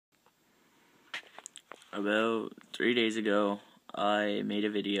About 3 days ago, I made a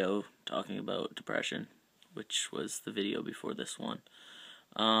video talking about depression, which was the video before this one.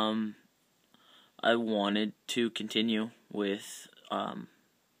 I wanted to continue with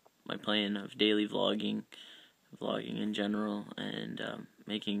my plan of daily vlogging in general, and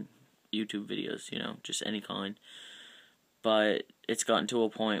making YouTube videos, just any kind. But it's gotten to a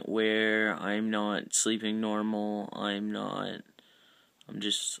point where I'm not sleeping normal. I'm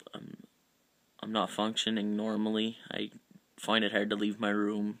not functioning normally. I find it hard to leave my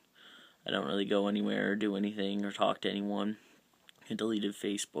room. I don't really go anywhere or do anything or talk to anyone. I deleted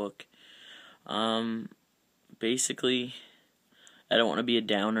Facebook. Basically, I don't want to be a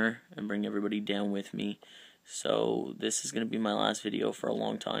downer and bring everybody down with me. So this is going to be my last video for a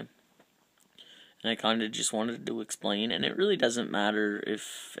long time. And I kind of just wanted to explain, and it really doesn't matter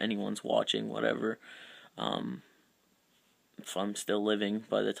if anyone's watching, whatever. If I'm still living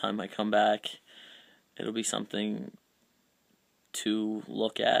by the time I come back, it'll be something to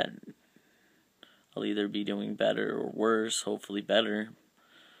look at. I'll either be doing better or worse, hopefully better.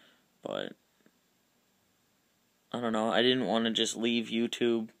 But I don't know, I didn't want to just leave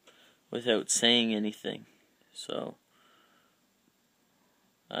YouTube without saying anything. So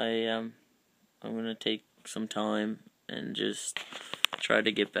I'm going to take some time and just try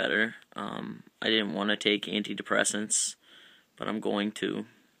to get better. I didn't want to take antidepressants, but I'm going to,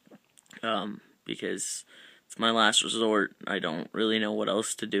 because it's my last resort. I don't really know what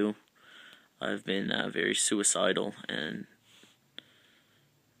else to do. I've been very suicidal, and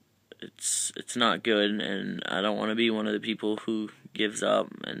it's not good, and I don't want to be one of the people who gives up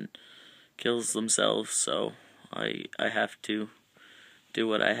and kills themselves. So I have to do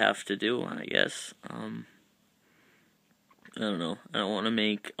what I have to do, I guess. I don't know. I don't want to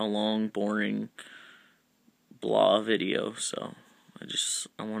make a long, boring blah video, so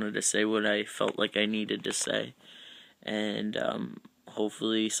I wanted to say what I felt like I needed to say. And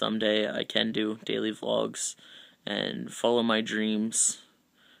hopefully someday I can do daily vlogs and follow my dreams,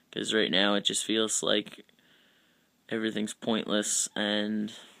 because right now it just feels like everything's pointless,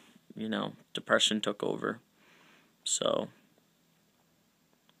 and depression took over. So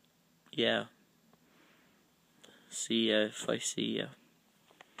yeah, see ya if I see ya.